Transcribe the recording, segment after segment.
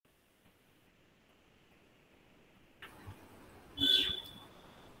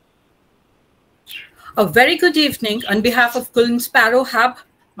A very good evening. On behalf of Sparrow Hub,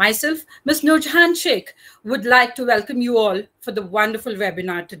 myself, Ms. Nurjahan Sheikh, would like to welcome you all for the wonderful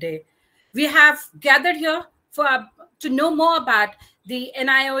webinar today. We have gathered here to know more about the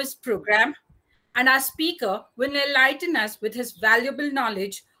NIOS program, and our speaker will enlighten us with his valuable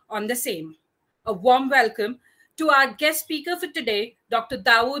knowledge on the same. A warm welcome to our guest speaker for today, Dr.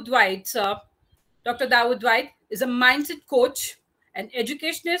 Dawood Vaid, sir. Dr. Dawood Vaid is a mindset coach, an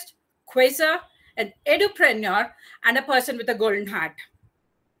educationist, quasar, an edupreneur, and a person with a golden heart.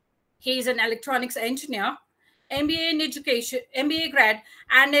 He is an electronics engineer, MBA in education, MBA grad,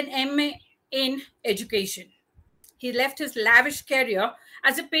 and an MA in education. He left his lavish career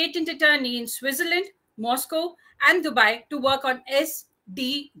as a patent attorney in Switzerland, Moscow, and Dubai to work on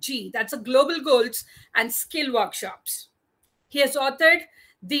SDG, that's a global goals and skill workshops. He has authored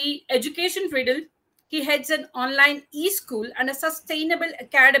The Education Riddle. He heads an online e-school and a sustainable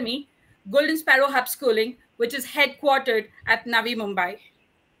academy, Golden Sparrow HubSchooling, which is headquartered at Navi Mumbai.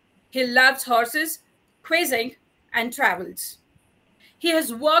 He loves horses, quizzing, and travels. He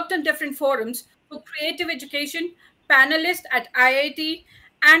has worked on different forums for creative education, panelist at IIT,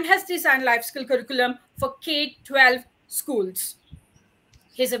 and has designed life skill curriculum for K-12 schools.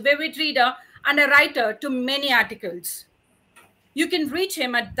 He's a vivid reader and a writer to many articles. You can reach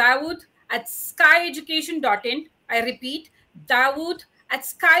him at dawood@skyeducation.in. I repeat,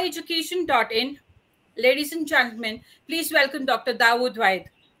 dawood@skyeducation.in. Ladies and gentlemen, please welcome Dr. Dawood Vaid.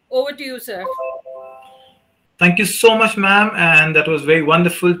 Over to you, sir. Thank you so much, ma'am. And that was very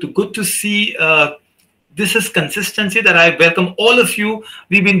wonderful. Good to see this is consistency that I welcome all of you.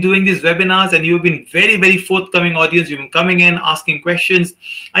 We've been doing these webinars and you've been very, very forthcoming audience. You've been coming in, asking questions.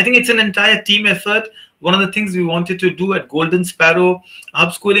 I think it's an entire team effort. One of the things we wanted to do at Golden Sparrow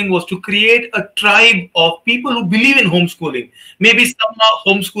HubSchooling was to create a tribe of people who believe in homeschooling. Maybe some are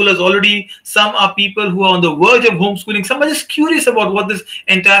homeschoolers already, some are people who are on the verge of homeschooling, some are just curious about what this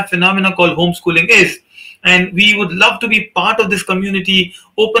entire phenomena called homeschooling is. And we would love to be part of this community,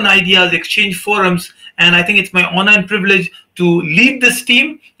 open ideas, exchange forums. And I think it's my honor and privilege to lead this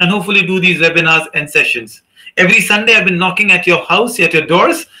team and hopefully do these webinars and sessions. Every Sunday, I've been knocking at your house, at your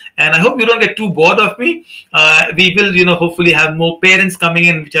doors, and I hope you don't get too bored of me. We will, hopefully have more parents coming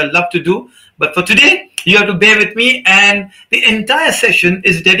in, which I love to do. But for today, you have to bear with me, and the entire session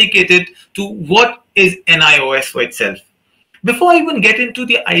is dedicated to what is NIOS for itself. Before I even get into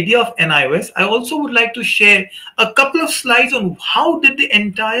the idea of NIOS, I also would like to share a couple of slides on how did the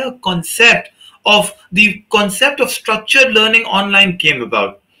entire concept of structured learning online came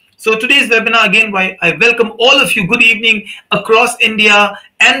about. So today's webinar, again, I welcome all of you. Good evening across India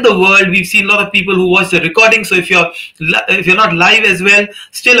and the world. We've seen a lot of people who watch the recording. So if you're not live as well,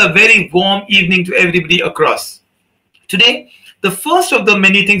 still a very warm evening to everybody across. Today, the first of the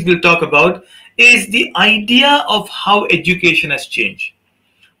many things we'll talk about is the idea of how education has changed.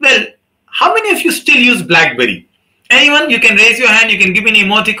 Well, how many of you still use BlackBerry? Anyone? You can raise your hand. You can give me an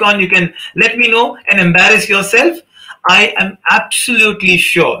emoticon. You can let me know and embarrass yourself. I am absolutely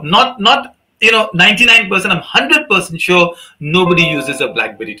sure, not 99%, I'm 100% sure nobody uses a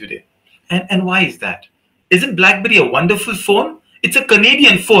BlackBerry today. And why is that? Isn't BlackBerry a wonderful phone? It's a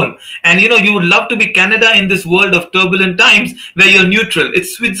Canadian phone. And you would love to be Canada in this world of turbulent times where you're neutral.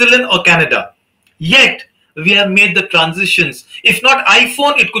 It's Switzerland or Canada. Yet, we have made the transitions. If not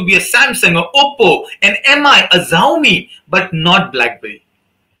iPhone, it could be a Samsung or Oppo, an MI, a Xiaomi, but not BlackBerry.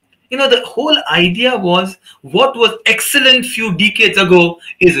 The whole idea was what was excellent few decades ago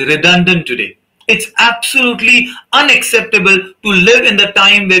is redundant today. It's absolutely unacceptable to live in the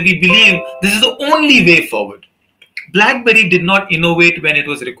time where we believe this is the only way forward. BlackBerry did not innovate when it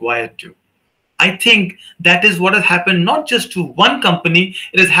was required to. I think that is what has happened not just to one company.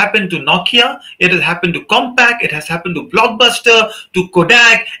 It has happened to Nokia, it has happened to Compaq, it has happened to Blockbuster, to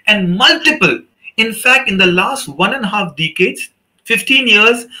Kodak, and multiple. In fact, in the last 1.5 decades, 15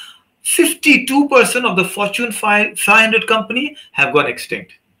 years, 52% of the Fortune 500 company have gone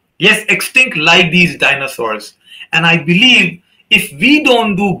extinct. Yes, extinct like these dinosaurs. And I believe if we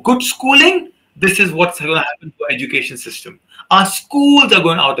don't do good schooling, this is what's going to happen to our education system. Our schools are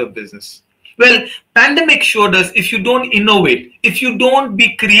going out of business. Well, pandemic showed us if you don't innovate, if you don't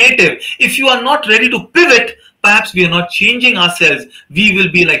be creative, if you are not ready to pivot, perhaps we are not changing ourselves. We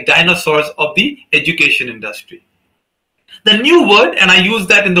will be like dinosaurs of the education industry. The new word, and I use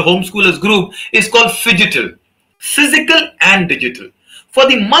that in the homeschoolers group, is called phygital, physical and digital. For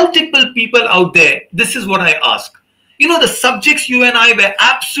the multiple people out there, this is what I ask. The subjects you and I were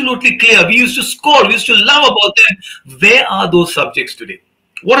absolutely clear. We used to score, we used to love about them. Where are those subjects today?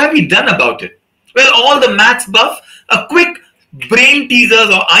 What have we done about it? Well, all the maths buff, a quick brain teasers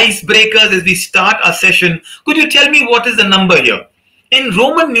or icebreakers as we start our session. Could you tell me what is the number here? In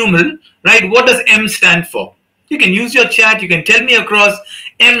Roman numeral, right, what does M stand for? You can use your chat, you can tell me across.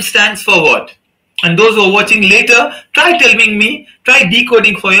 M stands for what? And those who are watching later, try telling me, try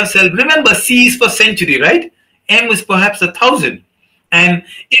decoding for yourself. Remember, C is for century, right? M is perhaps 1,000. And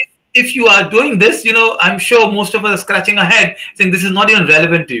if you are doing this, you know, I'm sure most of us are scratching our head saying this is not even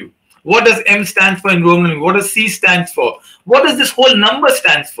relevant to you. What does M stand for in Roman? What does C stand for? What does this whole number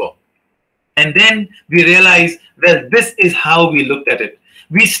stand for? And then we realize, well, this is how we looked at it.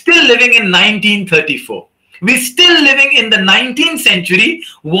 We're still living in 1934. We're still living in the 19th century,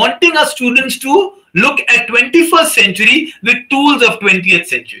 wanting our students to look at 21st century with tools of 20th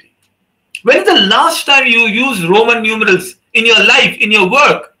century. When is the last time you used Roman numerals in your life, in your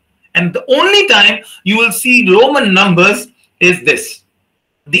work? And the only time you will see Roman numbers is this,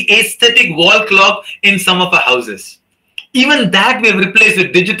 the aesthetic wall clock in some of our houses. Even that we have replaced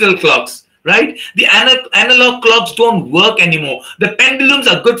with digital clocks, right? The analog clocks don't work anymore. The pendulums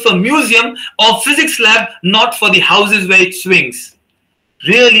are good for museum or physics lab, not for the houses where it swings.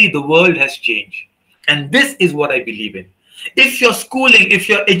 Really, the world has changed. And this is what I believe in. If your schooling, if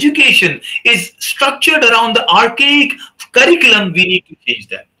your education is structured around the archaic curriculum, we need to change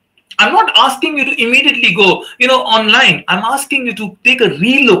that. I'm not asking you to immediately go, you know, online. I'm asking you to take a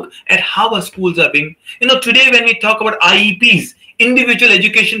relook at how our schools are being. You know, today when we talk about IEPs, individual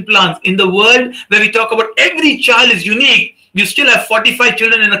education plans, in the world where we talk about every child is unique, you still have 45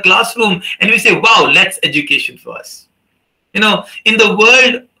 children in a classroom and we say, wow, that's education for us. You know, in the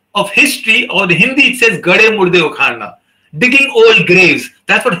world of history, or the Hindi, it says, Gade Murde Ukharna, digging old graves.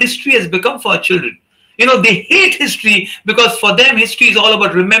 That's what history has become for our children. You know, they hate history because for them, history is all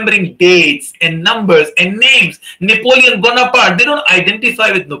about remembering dates and numbers and names. Napoleon Bonaparte, they don't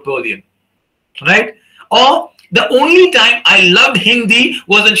identify with Napoleon, right? Or the only time I loved Hindi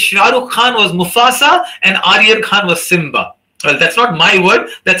was when Shah Rukh Khan was Mufasa and Aryan Khan was Simba. Well, that's not my word.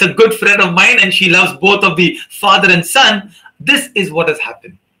 That's a good friend of mine and she loves both of the father and son. This is what has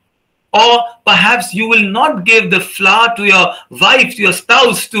happened. Or perhaps you will not give the flower to your wife, to your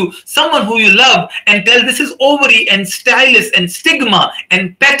spouse, to someone who you love and tell this is ovary and stylus and stigma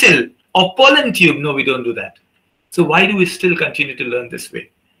and petal or pollen tube. No, we don't do that. So why do we still continue to learn this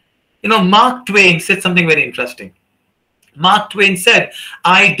way? You know, Mark Twain said something very interesting. Mark Twain said,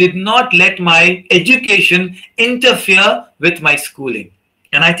 I did not let my education interfere with my schooling.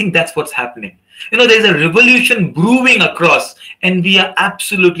 And I think that's what's happening. You know, there's a revolution brewing across and we are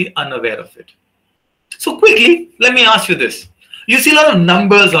absolutely unaware of it. So quickly, let me ask you this. You see a lot of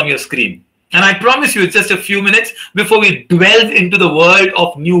numbers on your screen. And I promise you it's just a few minutes before we delve into the world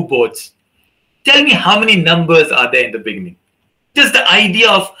of new boards. Tell me how many numbers are there in the beginning. Just the idea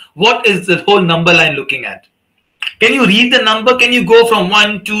of what is the whole number line looking at. Can you read the number? Can you go from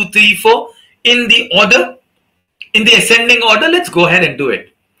 1, 2, 3, 4 in the order? In the ascending order? Let's go ahead and do it.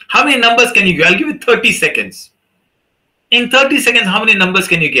 How many numbers can you get? I'll give you 30 seconds. In 30 seconds, how many numbers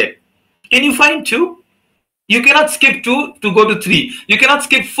can you get? Can you find 2? You cannot skip 2 to go to 3. You cannot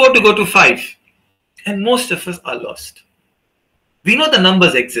skip 4 to go to 5. And most of us are lost. We know the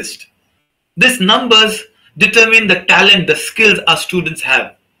numbers exist. These numbers determine the talent, the skills our students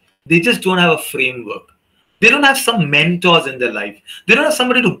have. They just don't have a framework. They don't have some mentors in their life. They don't have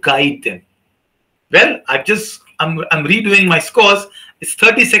somebody to guide them. Well, I'm redoing my scores. It's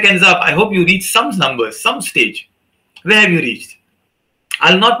 30 seconds up. I hope you reach some numbers, some stage. Where have you reached?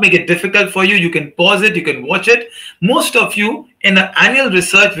 I'll not make it difficult for you. You can pause it. You can watch it. Most of you, in an annual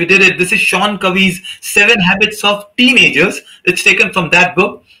research, we did it. This is Sean Covey's 7 Habits of Teenagers. It's taken from that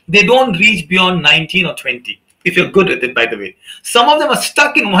book. They don't reach beyond 19 or 20, if you're good at it, by the way. Some of them are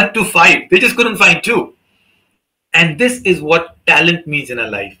stuck in 1 to 5. They just couldn't find 2. And this is what talent means in a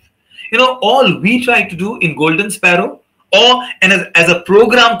life. You know, all we try to do in Golden Sparrow and as a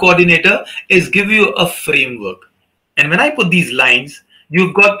program coordinator is give you a framework. And when I put these lines,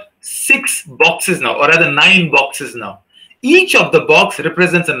 you've got 6 boxes now, or rather 9 boxes now. Each of the box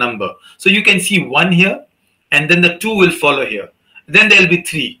represents a number. So you can see 1 here, and then the 2 will follow here. Then there'll be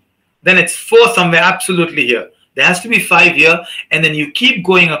 3. Then it's 4 somewhere absolutely here. There has to be 5 here, and then you keep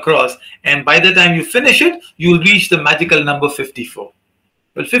going across. And by the time you finish it, you'll reach the magical number 54.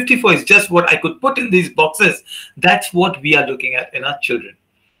 Well, 54 is just what I could put in these boxes. That's what we are looking at in our children.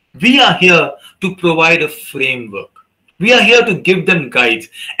 We are here to provide a framework. We are here to give them guides.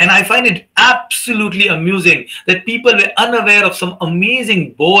 And I find it absolutely amusing that people were unaware of some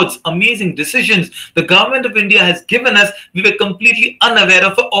amazing boards, amazing decisions the government of India has given us. We were completely unaware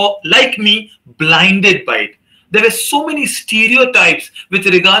of it, or like me, blinded by it. There were so many stereotypes with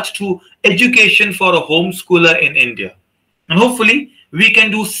regards to education for a homeschooler in India. And hopefully we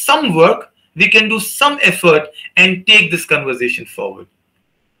can do some work, we can do some effort and take this conversation forward.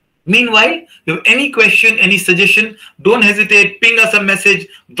 Meanwhile, if you have any question, any suggestion, don't hesitate, ping us a message,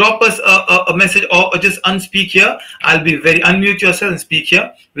 drop us a message, or just unspeak here. Unmute yourself and speak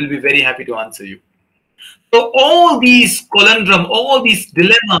here. We'll be very happy to answer you. So all these conundrum, all these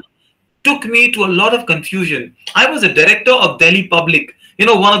dilemmas took me to a lot of confusion. I was a director of Delhi Public,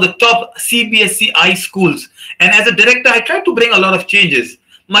 one of the top CBSE I schools. And as a director, I tried to bring a lot of changes.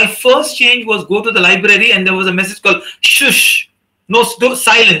 My first change was go to the library and there was a message called shush. No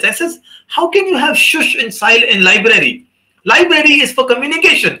silence. I says, how can you have shush in library? Library is for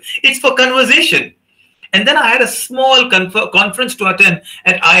communication. It's for conversation. And then I had a small conference to attend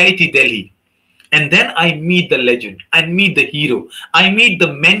at IIT Delhi. And then I meet the legend. I meet the hero. I meet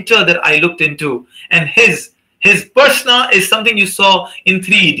the mentor that I looked into. And his persona is something you saw in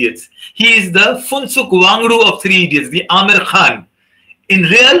Three Idiots. He is the Funsuk Wangru of Three Idiots, the Amir Khan. In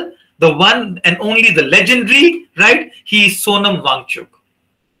real, the one and only the legendary, right? He is Sonam Wangchuk.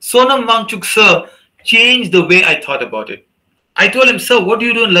 Sonam Wangchuk, sir, changed the way I thought about it. I told him, sir, what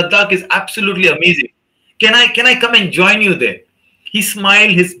you do in Ladakh is absolutely amazing. Can I come and join you there? He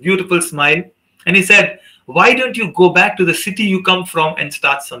smiled his beautiful smile and he said, why don't you go back to the city you come from and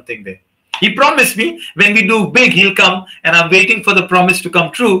start something there? He promised me when we do big, he'll come, and I'm waiting for the promise to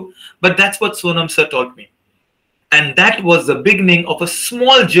come true. But that's what Sonam sir taught me. And that was the beginning of a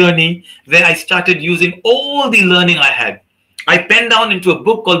small journey where I started using all the learning I had. I penned down into a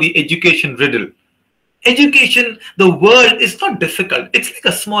book called The Education Riddle. Education, the world is not difficult. It's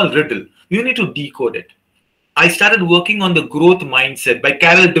like a small riddle. You need to decode it. I started working on the growth mindset by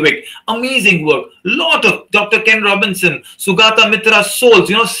Carol Dweck. Amazing work. Lot of Dr. Ken Robinson, Sugata Mitra's Souls,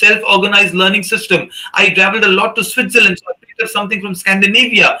 self-organized learning system. I traveled a lot to Switzerland, so I picked up something from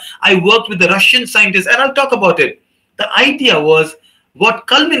Scandinavia. I worked with the Russian scientists, and I'll talk about it. The idea was what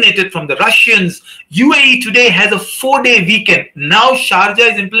culminated from the Russians. UAE today has a 4-day weekend. Now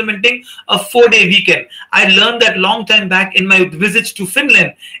Sharjah is implementing a 4-day weekend. I learned that long time back in my visits to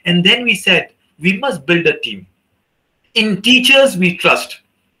Finland. And then we said, we must build a team. In teachers, we trust.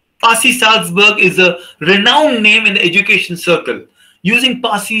 Pasi Salzberg is a renowned name in the education circle. Using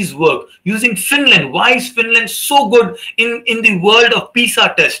Pasi's work, using Finland. Why is Finland so good in the world of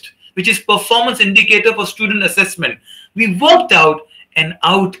PISA test, which is performance indicator for student assessment? We worked out, and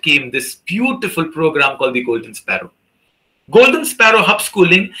out came this beautiful program called the Golden Sparrow. Golden Sparrow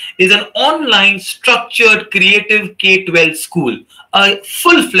HubSchooling is an online structured creative K-12 school, a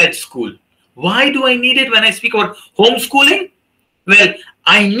full-fledged school. Why do I need it when I speak about homeschooling? Well,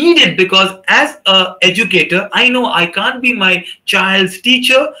 I need it because as an educator, I know I can't be my child's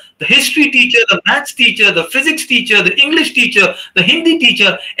teacher, the history teacher, the maths teacher, the physics teacher, the English teacher, the Hindi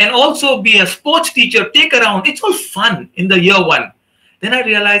teacher, and also be a sports teacher, take around. It's all fun in the year one. Then I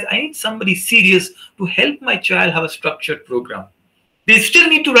realized I need somebody serious to help my child have a structured program. They still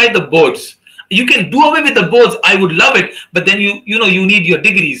need to write the boards. You can do away with the boards. I would love it. But then you need your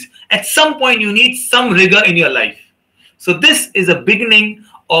degrees. At some point, you need some rigor in your life. So this is a beginning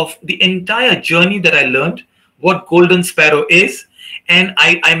of the entire journey that I learned, what Golden Sparrow is. And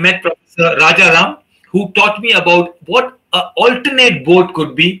I met Professor Rajaram, who taught me about what an alternate board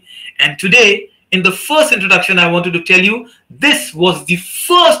could be. And today, in the first introduction, I wanted to tell you, this was the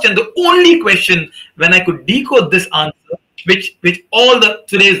first and the only question when I could decode this answer, which all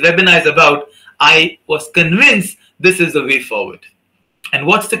today's webinar is about. I was convinced this is the way forward. And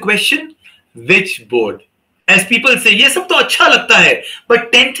what's the question? Which board? As people say, ये सब तो अच्छा लगता है,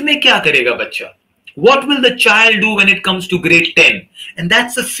 but 10th में क्या करेगा बच्चा? What will the child do when it comes to grade 10? And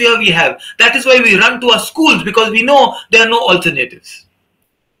that's the fear we have. That is why we run to our schools, because we know there are no alternatives.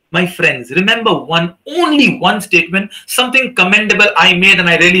 My friends, remember only one statement, something commendable I made, and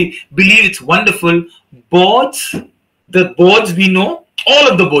I really believe it's wonderful. Boards, the boards we know,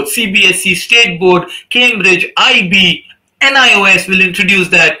 all of the boards, CBSE, State Board, Cambridge, IB, NIOS will introduce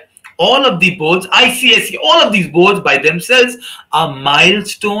that. All of the boards, ICSE, all of these boards by themselves are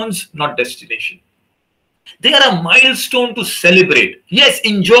milestones, not destination. They are a milestone to celebrate. Yes,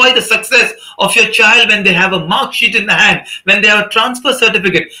 enjoy the success of your child when they have a mark sheet in the hand, when they have a transfer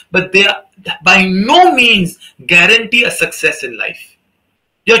certificate, but they are by no means guarantee a success in life.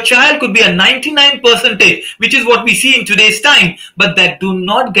 Your child could be a 99%, which is what we see in today's time, but that do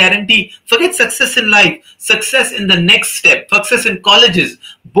not guarantee, forget success in life, success in the next step, success in colleges.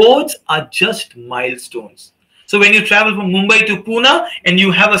 Boards are just milestones. So when you travel from Mumbai to Pune and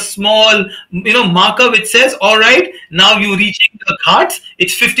you have a small, marker which says, all right, now you're reaching the Ghats,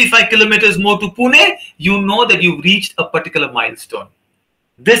 it's 55 kilometers more to Pune, you know that you've reached a particular milestone.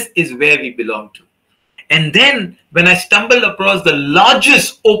 This is where we belong to. And then when I stumbled across the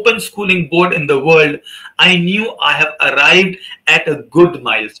largest open schooling board in the world, I knew I have arrived at a good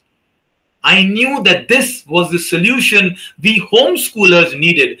milestone. I knew that this was the solution we homeschoolers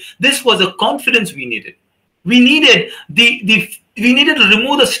needed. This was a confidence we needed. We needed we needed to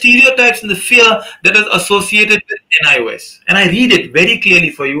remove the stereotypes and the fear that is associated with NIOS. And I read it very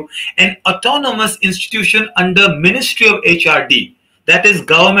clearly for you. An autonomous institution under Ministry of HRD, that is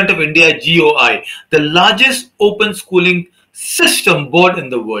Government of India, GOI, the largest open schooling system board in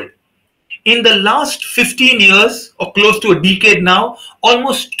the world. In the last 15 years, or close to a decade now,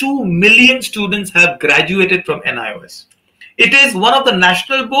 almost 2 million students have graduated from NIOS. It is one of the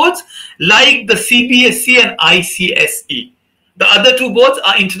national boards like the CBSE and ICSE. The other two boards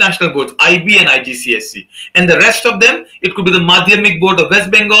are international boards, IB and IGCSE. And the rest of them, it could be the Madhyamik Board of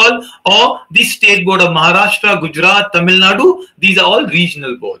West Bengal or the State Board of Maharashtra, Gujarat, Tamil Nadu. These are all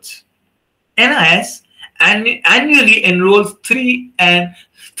regional boards. NIS annually enrolls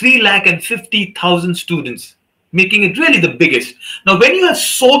 350,000 students, making it really the biggest. Now, when you have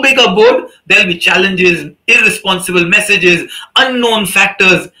so big a board, there'll be challenges, irresponsible messages, unknown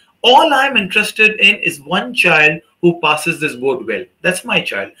factors. All I'm interested in is one child who passes this board well. That's my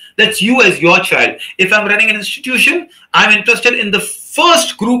child. That's you as your child. If I'm running an institution, I'm interested in the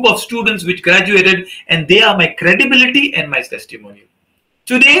first group of students which graduated, and they are my credibility and my testimonial.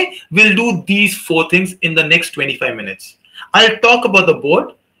 Today, we'll do these 4 things in the next 25 minutes. I'll talk about the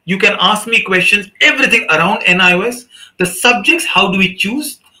board. You can ask me questions, everything around NIOS, the subjects, how do we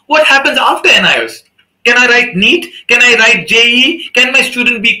choose? What happens after NIOS? Can I write NEET? Can I write JEE? Can my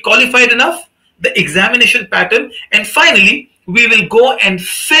student be qualified enough? The examination pattern. And finally, we will go and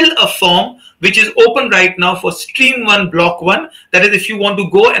fill a form which is open right now for Stream 1, Block 1. That is, if you want to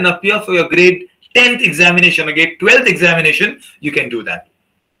go and appear for your grade 10th examination or grade 12th examination, you can do that.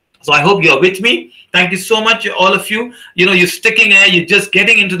 So I hope you're with me. Thank you so much, all of you. You know, you're sticking here, you're just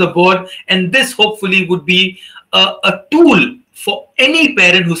getting into the board. And this hopefully would be a tool for any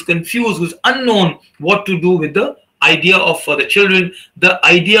parent who's confused, who's unknown what to do with the idea of, for the children, the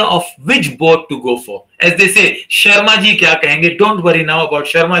idea of which board to go for. As they say, Sharma ji kya kahenge? Don't worry now about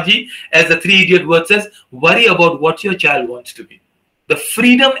Sharma ji. As the 3 Idiot word says, worry about what your child wants to be. The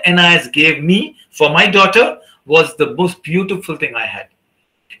freedom NIS gave me for my daughter was the most beautiful thing I had.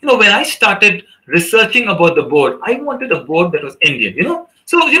 You know, when I started researching about the board, I wanted a board that was Indian, you know.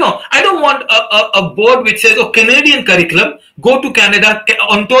 So, you know, I don't want a board which says, oh, Canadian curriculum, go to Canada,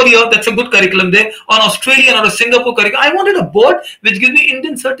 Ontario, that's a good curriculum there, or an Australian or a Singapore curriculum. I wanted a board which gives me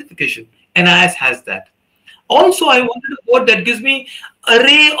Indian certification. NIS has that. Also, I wanted a board that gives me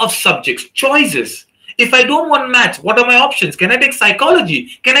array of subjects, choices. If I don't want maths, what are my options? Can I take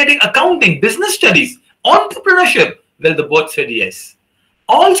psychology? Can I take accounting, business studies, entrepreneurship? Well, the board said yes.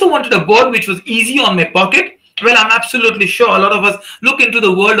 Also wanted a board which was easy on my pocket. Well, I'm absolutely sure a lot of us look into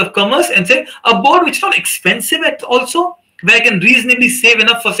the world of commerce and say a board which is not expensive at also, where I can reasonably save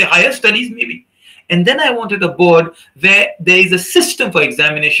enough for say higher studies maybe. And then I wanted a board where there is a system for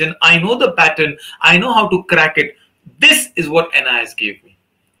examination. I know the pattern. I know how to crack it. This is what NIS gave me.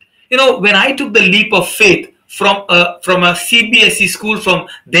 You know, when I took the leap of faith from a CBSE school from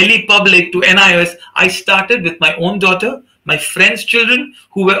Delhi Public to NIOS, I started with my own daughter, my friends' children,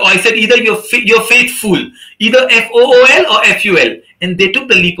 who were, I said, either you're faithful, either FOOL or FUL. And they took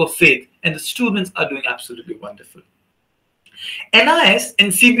the leap of faith, and the students are doing absolutely wonderful. NIS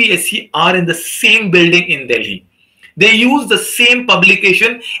and CBSE are in the same building in Delhi. They use the same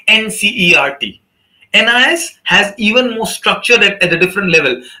publication, NCERT. NIS has even more structure at a different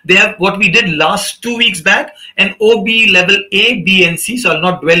level. They have what we did last 2 weeks back, an OB level A, B, and C. So I'll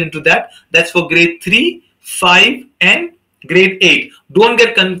not dwell into that. That's for grade 3, 5, and grade 8. Don't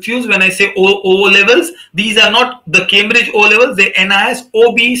get confused when I say O levels. These are not the Cambridge O levels. The NIS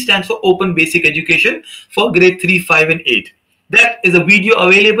OB stands for Open Basic Education for grade 3, 5, and 8. That is a video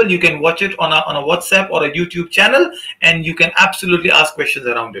available. You can watch it on a WhatsApp or a YouTube channel, and you can absolutely ask questions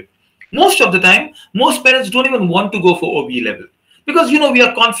around it. Most of the time, most parents don't even want to go for OB level because, you know, we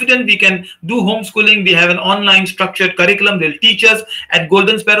are confident we can do homeschooling. We have an online structured curriculum. They'll teach us. At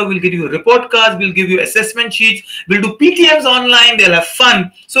Golden Sparrow, we'll give you report cards. We'll give you assessment sheets. We'll do PTMs online. They'll have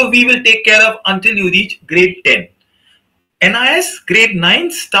fun. So we will take care of until you reach grade 10. NIS grade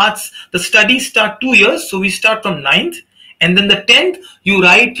 9 starts, the studies start 2 years. So we start from 9th. And then the 10th, you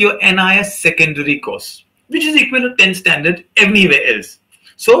write your NIS secondary course, which is equal to 10th standard everywhere else.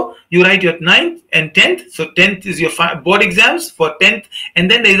 So you write your 9th and 10th. So 10th is your board exams for 10th. And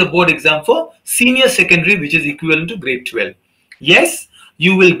then there is a board exam for senior secondary, which is equivalent to grade 12. Yes,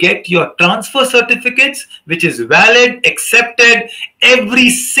 You will get your transfer certificates, which is valid, accepted. Every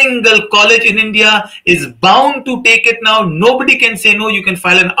single college in India is bound to take it now. Nobody can say no. You can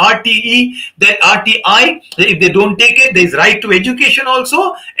file an RTE, that RTI. If they don't take it, there's right to education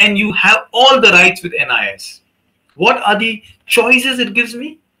also, and you have all the rights with NIS. What are the choices it gives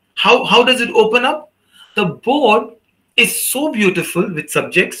me? How does it open up? The board is so beautiful with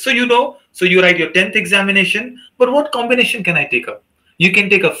subjects. So you write your 10th examination, but what combination can I take up? You can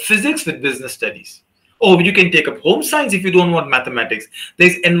take up physics with business studies. Or you can take up home science if you don't want mathematics.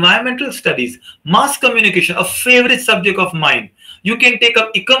 There's environmental studies, mass communication, a favorite subject of mine. You can take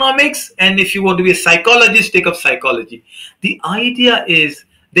up economics, and if you want to be a psychologist, take up psychology. The idea is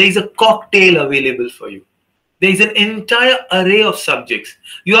there is a cocktail available for you. There is an entire array of subjects.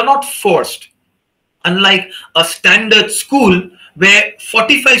 You are not forced. Unlike a standard school where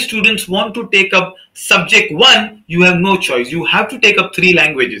 45 students want to take up subject 1, you have no choice. You have to take up 3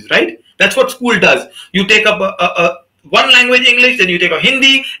 languages, right? That's what school does. You take up one language, English, then you take up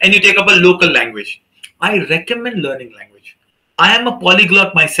Hindi, and you take up a local language. I recommend learning language. I am a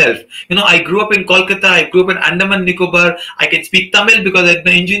polyglot myself. I grew up in Kolkata. I grew up in Andaman Nicobar. I can speak Tamil because I'm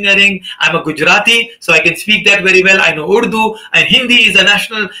engineering. I'm a Gujarati, so I can speak that very well. I know Urdu, and Hindi is a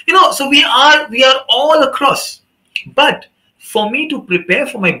national. So we are all across. But for me to prepare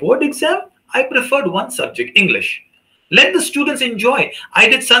for my board exam, I preferred one subject, English. Let the students enjoy. I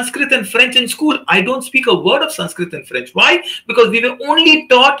did Sanskrit and French in school. I don't speak a word of Sanskrit and French. Why? Because we were only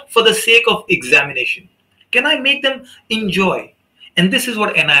taught for the sake of examination. Can I make them enjoy? And this is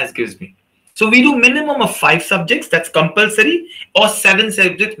what NIS gives me. So we do minimum of 5 subjects, that's compulsory, or 7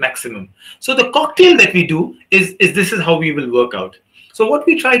 subjects maximum. So the cocktail that we do is this is how we will work out. So what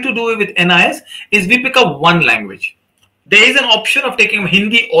we try to do with NIS is we pick up one language. There is an option of taking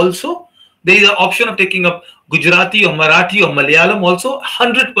Hindi also. There is an option of taking up Gujarati or Marathi or Malayalam also.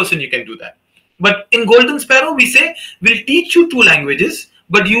 100% you can do that. But in Golden Sparrow, we say we'll teach you 2 languages,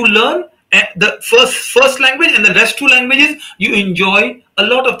 but you learn the first language, and the rest 2 languages, you enjoy a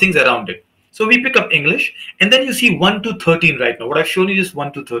lot of things around it. So we pick up English, and then you see 1 to 13 right now. What I've shown you is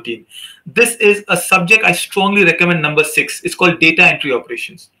 1 to 13. This is a subject I strongly recommend, number 6. It's called data entry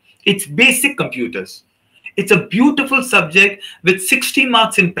operations. It's basic computers. It's a beautiful subject with 60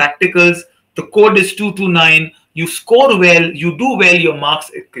 marks in practicals. The code is 229. You score well, you do well, your marks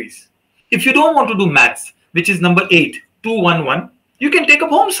increase. If you don't want to do maths, which is number 8, 211, you can take up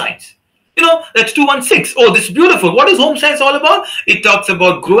home science. That's 216. Oh, this is beautiful. What is home science all about? It talks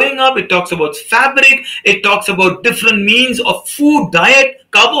about growing up. It talks about fabric. It talks about different means of food, diet,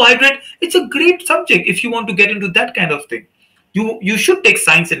 carbohydrate. It's a great subject if you want to get into that kind of thing. You should take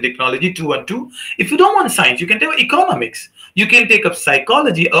science and technology, 212. If you don't want science, you can take economics. You can take up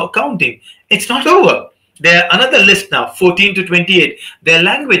psychology or accounting. It's not over. There are another list now, 14 to 28. There are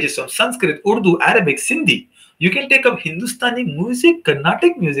languages from Sanskrit, Urdu, Arabic, Sindhi. You can take up Hindustani music,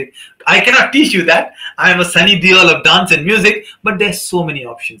 Carnatic music. I cannot teach you that. I am a Sunny Deol of dance and music, but there's so many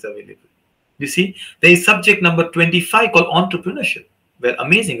options available. You see, there is subject number 25 called entrepreneurship. Well,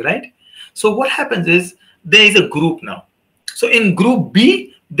 amazing, right? So what happens is there is a group now. So in group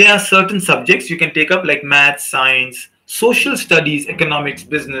B, there are certain subjects you can take up like math, science, social studies, economics,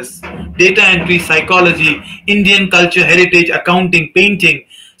 business, data entry, psychology, Indian culture, heritage, accounting, painting.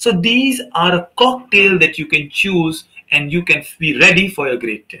 So these are a cocktail that you can choose and you can be ready for your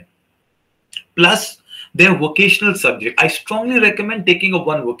grade 10. Plus, their vocational subject. I strongly recommend taking up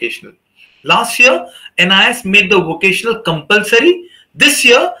one vocational. Last year, NIS made the vocational compulsory. This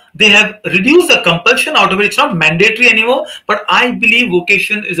year, they have reduced the compulsion out of it. It's not mandatory anymore, but I believe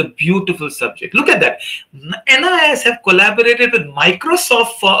vocation is a beautiful subject. Look at that. NIS have collaborated with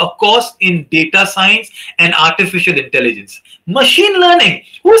Microsoft for a course in data science and artificial intelligence. Machine learning.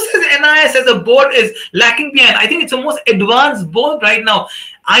 Who says NIS as a board is lacking behind? I think it's the most advanced board right now.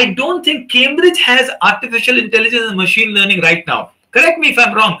 I don't think Cambridge has artificial intelligence and machine learning right now. Correct me if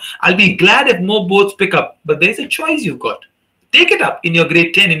I'm wrong. I'll be glad if more boards pick up, but there's a choice you've got. Take it up in your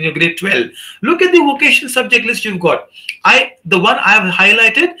grade 10, in your grade 12. Look at the vocational subject list you've got. The one I have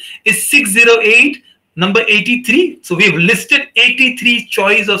highlighted is 608, number 83. So we've listed 83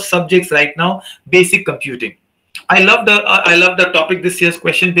 choice of subjects right now. Basic computing. I love the topic this year's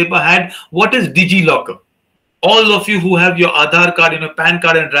question paper had. What is DigiLocker? All of you who have your Aadhaar card, your PAN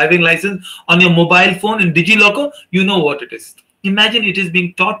card and driving license on your mobile phone in DigiLocker, you know what it is. Imagine it is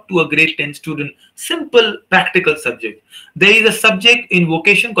being taught to a grade 10 student. Simple, practical subject. There is a subject in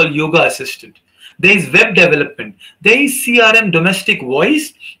vocation called Yoga Assistant. There is web development. There is CRM, domestic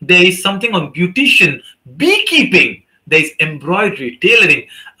voice. There is something on beautician, beekeeping. There is embroidery, tailoring.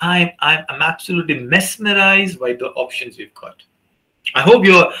 I'm absolutely mesmerized by the options we've got. I hope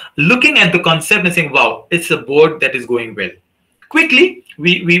you're looking at the concept and saying, wow, it's a board that is going well. Quickly,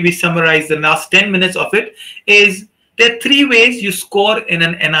 we summarize the last 10 minutes of it. Is there are 3 ways you score in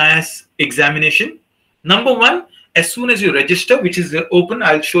an NIOS examination. Number 1, as soon as you register, which is open,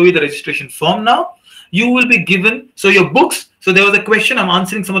 I'll show you the registration form now. You will be given, so your books, so there was a question, I'm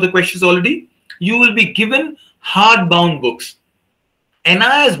answering some of the questions already. You will be given hardbound books.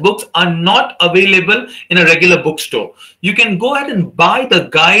 NIOS books are not available in a regular bookstore. You can go ahead and buy the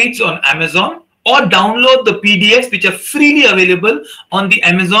guides on Amazon or download the PDFs which are freely available on the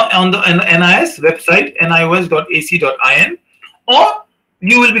Amazon, on the NIOS website, nios.ac.in, or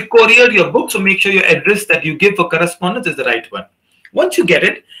you will be couriered your book. So make sure your address that you give for correspondence is the right one. Once you get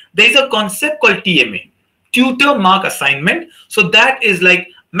it, there is a concept called TMA, Tutor Mark Assignment. So that is like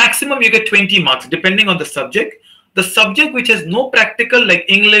maximum you get 20 marks depending on the subject. The subject which has no practical like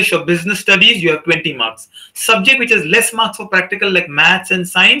English or business studies, you have 20 marks. Subject which has less marks for practical like maths and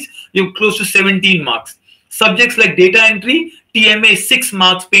science, you have close to 17 marks. Subjects like data entry, TMA is 6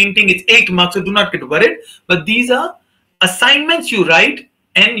 marks, painting is 8 marks, so do not get worried. But these are assignments you write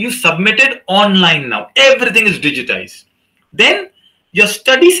and you submit it online now. Everything is digitized. Then your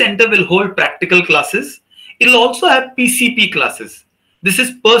study center will hold practical classes. It will also have PCP classes. This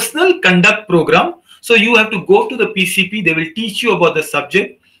is personal conduct program. So you have to go to the PCP, they will teach you about the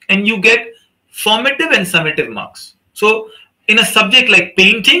subject and you get formative and summative marks. So in a subject like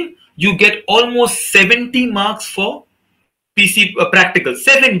painting, you get almost 70 marks for practical,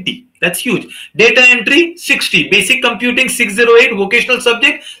 70. That's huge. Data entry, 60. Basic computing, 608. Vocational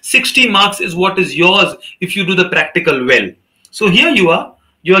subject, 60 marks is what is yours if you do the practical well. So here you are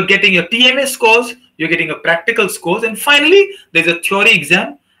getting your TMA scores, you're getting a practical scores, and finally there's a theory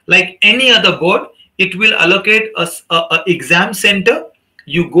exam. Like any other board, it will allocate a exam center.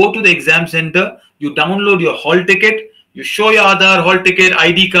 You go to the exam center, you download your hall ticket, you show your Aadhaar, hall ticket,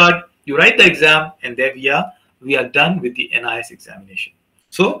 ID card, you write the exam, and there we are done with the NIOS examination.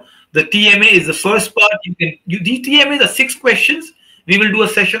 So the TMA is the first part. The TMA are 6 questions. We will do a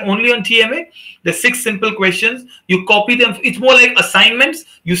session only on TMA. The 6 simple questions. You copy them. It's more like assignments.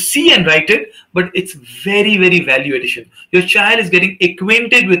 You see and write it, but it's very, very value addition. Your child is getting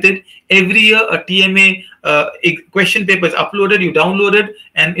acquainted with it. Every year, a TMA question paper is uploaded. You download it,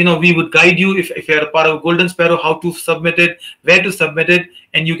 and we would guide you if you're a part of Golden Sparrow, how to submit it, where to submit it,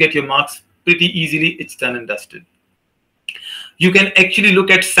 and you get your marks pretty easily. It's done and dusted. You can actually look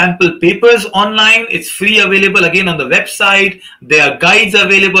at sample papers online. It's free, available again on the website. There are guides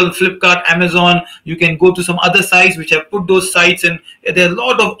available on Flipkart, Amazon. You can go to some other sites which have put those sites, and there are a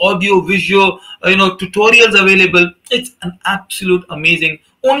lot of audio, visual, tutorials available. It's an absolute amazing.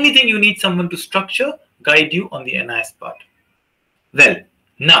 Only thing you need someone to structure, guide you on the NIOS part. Well,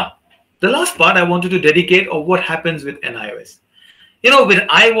 now the last part I wanted to dedicate of what happens with NIOS. When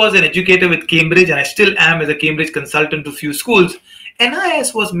I was an educator with Cambridge, and I still am as a Cambridge consultant to few schools,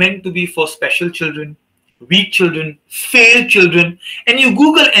 NIOS was meant to be for special children, weak children, failed children. And you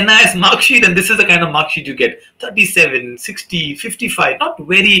Google NIOS mark sheet, and this is the kind of mark sheet you get: 37, 60, 55. Not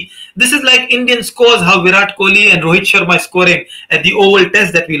very. This is like Indian scores, how Virat Kohli and Rohit Sharma is scoring at the Oval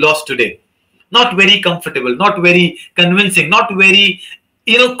Test that we lost today. Not very comfortable, not very convincing, not very,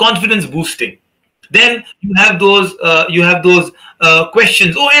 confidence boosting. Then you have those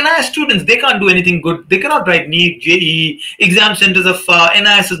questions. Oh, NIOS students, they can't do anything good. They cannot write NEET, JEE. Exam centers are far.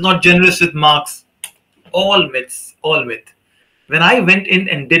 NIOS is not generous with marks. All myths, all myth. When I went in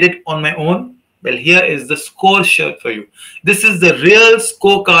and did it on my own, well, here is the score sheet for you. This is the real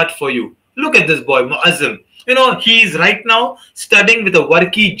scorecard for you. Look at this boy, Muazzam. He's right now studying with a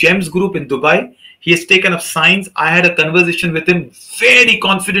Warki GEMS group in Dubai. He has taken up science. I had a conversation with him. Very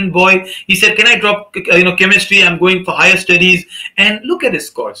confident boy. He said, "Can I drop, chemistry? I'm going for higher studies." And look at his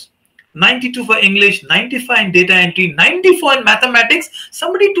scores: 92 for English, 95 in data entry, 94 in mathematics.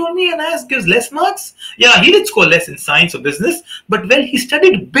 Somebody told me NIOS gives less marks. Yeah, he did score less in science or business, but well, he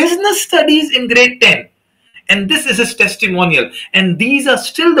studied business studies in grade 10. And this is his testimonial. And these are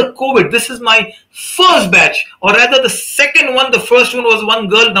still the COVID. This is my first batch, or rather the second one. The first one was one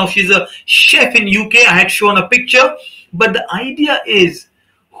girl. Now she's a chef in UK. I had shown a picture. But the idea is,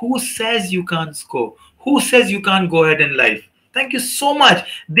 who says you can't score? Who says you can't go ahead in life? Thank you so much.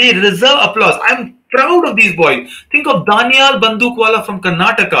 They deserve applause. I'm proud of these boys. Think of Daniel Bandukwala from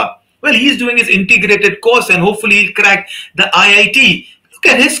Karnataka. Well, he's doing his integrated course and hopefully he'll crack the IIT.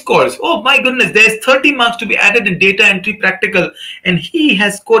 Look at his scores. Oh my goodness, there's 30 marks to be added in data entry practical, and he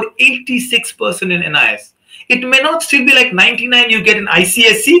has scored 86% in NIOS. It may not still be like 99 you get in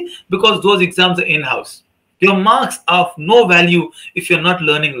ICSE because those exams are in-house. Your marks are of no value if you're not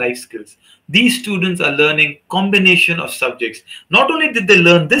learning life skills. These students are learning combination of subjects. Not only did they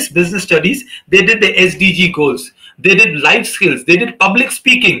learn this business studies, they did the SDG goals. They did life skills. They did public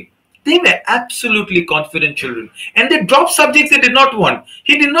speaking. They were absolutely confident children. And they dropped subjects they did not want.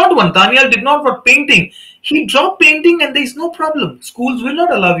 He did not want. Daniel did not want painting. He dropped painting and there is no problem. Schools will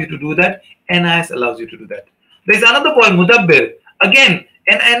not allow you to do that. NIS allows you to do that. There is another boy, Mudabbir. Again,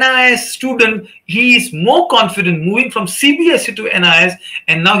 an NIS student, he is more confident moving from CBSE to NIS,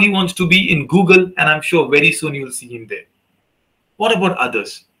 and now he wants to be in Google, and I'm sure very soon you will see him there. What about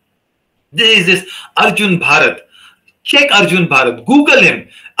others? There is this Arjun Bharat. Check Arjun Bharat. Google him.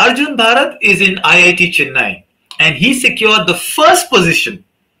 Arjun Bharat is in IIT Chennai, and he secured the first position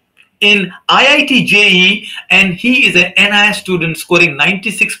in IIT JEE, and he is an NIS student scoring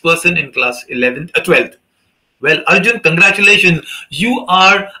 96% in class 12th. Well, Arjun, congratulations. You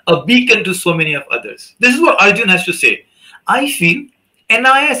are a beacon to so many of others. This is what Arjun has to say. I feel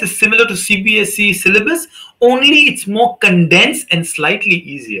NIS is similar to CBSE syllabus, only it's more condensed and slightly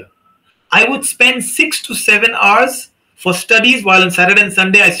easier. I would spend 6 to 7 hours for studies, while on Saturday and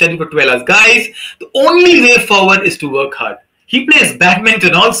Sunday I study for 12 hours. Guys, the only way forward is to work hard. He plays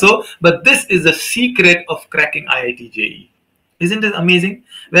badminton also, but this is the secret of cracking IIT JEE. Isn't it amazing?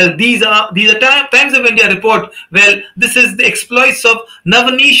 Well, these are Times of India report. Well, this is the exploits of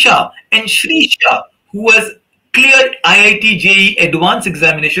Navanisha and Shrisha, who has cleared IIT JEE advanced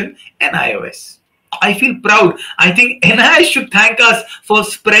examination and NIOS. I feel proud. I think NIS should thank us for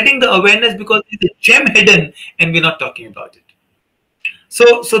spreading the awareness, because it's a gem hidden and we're not talking about it.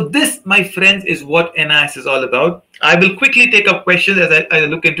 So this, my friends, is what NIS is all about. I will quickly take up questions as I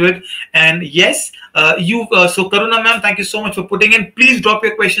look into it. And yes, so Karuna ma'am, thank you so much for putting in. Please drop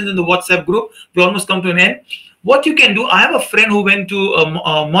your questions in the WhatsApp group. We almost come to an end. What you can do, I have a friend who went to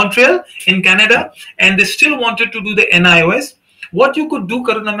Montreal in Canada, and they still wanted to do the NIOS. What you could do,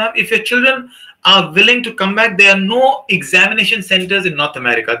 Karuna ma'am, if your children are willing to come back, there are no examination centers in North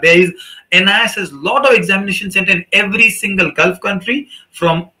America. There is, NIS has a lot of examination centers in every single Gulf country,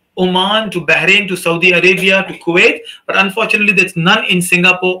 from Oman to Bahrain to Saudi Arabia to Kuwait, but unfortunately there's none in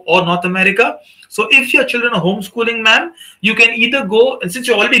Singapore or North America. So if your children are homeschooling, ma'am, you can either go, and since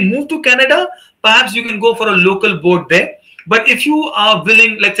you already moved to Canada, perhaps you can go for a local board there. But if you are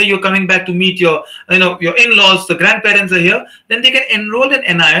willing, let's say you're coming back to meet your in-laws, the grandparents are here, then they can enroll in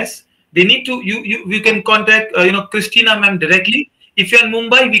NIS. They need to, you can contact, Christina ma'am directly. If you're in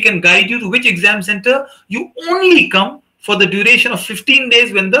Mumbai, we can guide you to which exam center. You only come for the duration of 15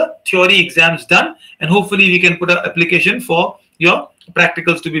 days when the theory exam's done, and hopefully we can put an application for your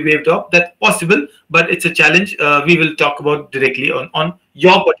practicals to be waived off. That's possible, but it's a challenge. We will talk about directly on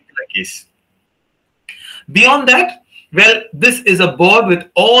your particular case. Beyond that, well, this is a board with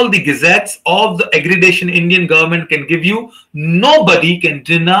all the gazettes of the accreditation Indian government can give you. Nobody can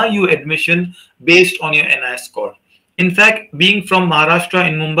deny you admission based on your NIS score. In fact, being from Maharashtra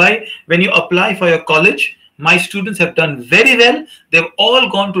in Mumbai, when you apply for your college, my students have done very well. They've all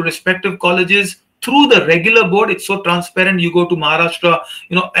gone to respective colleges through the regular board. It's so transparent. You go to Maharashtra,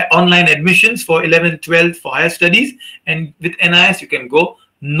 online admissions for 11th, 12th for higher studies, and with NIS you can go.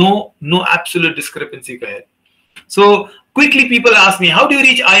 No absolute discrepancy ahead. So quickly people ask me, how do you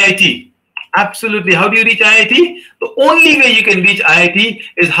reach IIT? Absolutely. How do you reach IIT? The only way you can reach IIT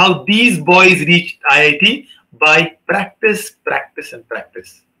is how these boys reached IIT, by practice, practice, and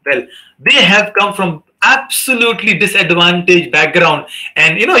practice. Well, they have come from absolutely disadvantaged background,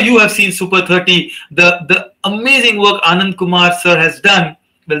 and you have seen Super 30, the amazing work Anand Kumar sir has done.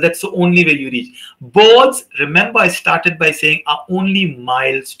 Well, that's the only way you reach. Boards, remember I started by saying, are only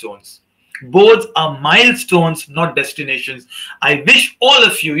milestones. Boards are milestones, not destinations. I wish all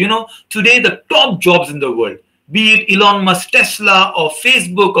of you, today the top jobs in the world, be it Elon Musk, Tesla, or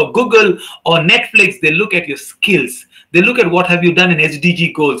Facebook, or Google, or Netflix, they look at your skills. They look at what have you done in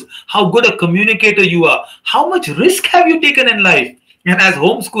SDG goals, how good a communicator you are, how much risk have you taken in life. And as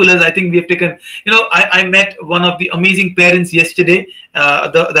homeschoolers, I think we have taken, I met one of the amazing parents yesterday.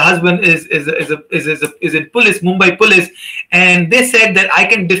 The husband is in police, Mumbai police, and they said that I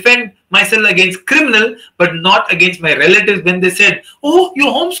can defend myself against criminal, but not against my relatives. When they said, "Oh,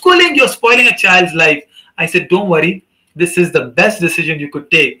 you're homeschooling, you're spoiling a child's life," I said, "Don't worry, this is the best decision you could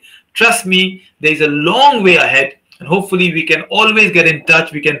take. Trust me, there is a long way ahead." And hopefully we can always get in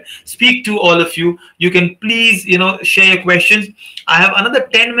touch. We can speak to all of you. You can please, share your questions. I have another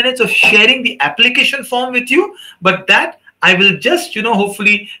 10 minutes of sharing the application form with you, but that I will just,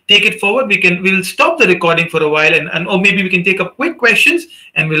 hopefully take it forward. We'll stop the recording for a while, and or maybe we can take up quick questions,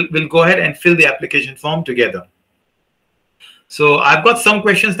 and we'll go ahead and fill the application form together. So I've got some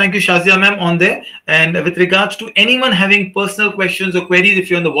questions. Thank you, Shazia ma'am, on there. And with regards to anyone having personal questions or queries, if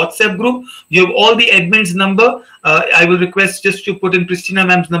you're in the WhatsApp group, you have all the admin's number. I will request just to put in Christina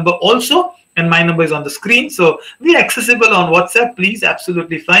ma'am's number also. And my number is on the screen. So we are accessible on WhatsApp, please.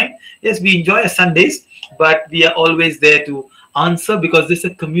 Absolutely fine. Yes, we enjoy our Sundays, but we are always there to answer because this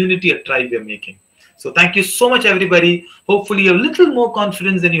is a community, a tribe we're making. So thank you so much, everybody. Hopefully you have a little more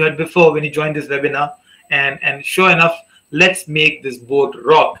confidence than you had before when you joined this webinar. And sure enough, let's make this boat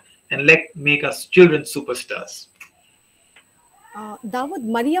rock and let's make us children superstars. Dawood,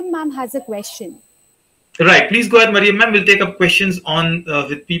 Mariam ma'am has a question. Right, please go ahead, Mariam ma'am. We'll take up questions on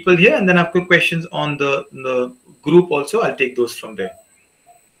with people here, and then I've got questions on the group also. I'll take those from there.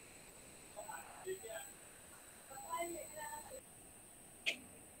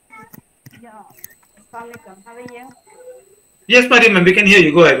 Yeah. Assalamualaikum. How are you? Yes, Mariam ma'am, we can hear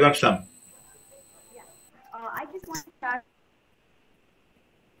you. Go ahead, we have some. Yeah. I just want to start.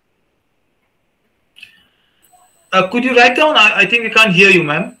 Could you write down? I think we can't hear you,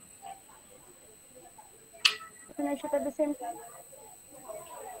 ma'am. Can I shoot at the same time?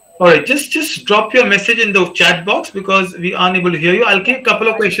 All right, just drop your message in the chat box because we aren't able to hear you. I'll take a couple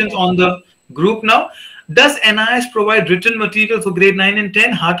of questions on the group now. Does NIOS provide written material for grade 9 and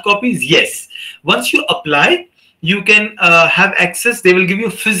 10 hard copies? Yes. Once you apply, you can have access. They will give you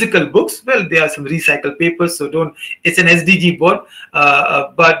physical books. Well, there are some recycled papers, so don't. It's an SDG board,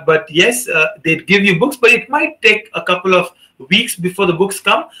 but yes, they give you books, but it might take a couple of weeks before the books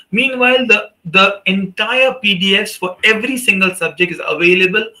come. Meanwhile, the entire PDFs for every single subject is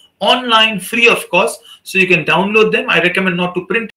available online, free of cost, so you can download them. I recommend not to print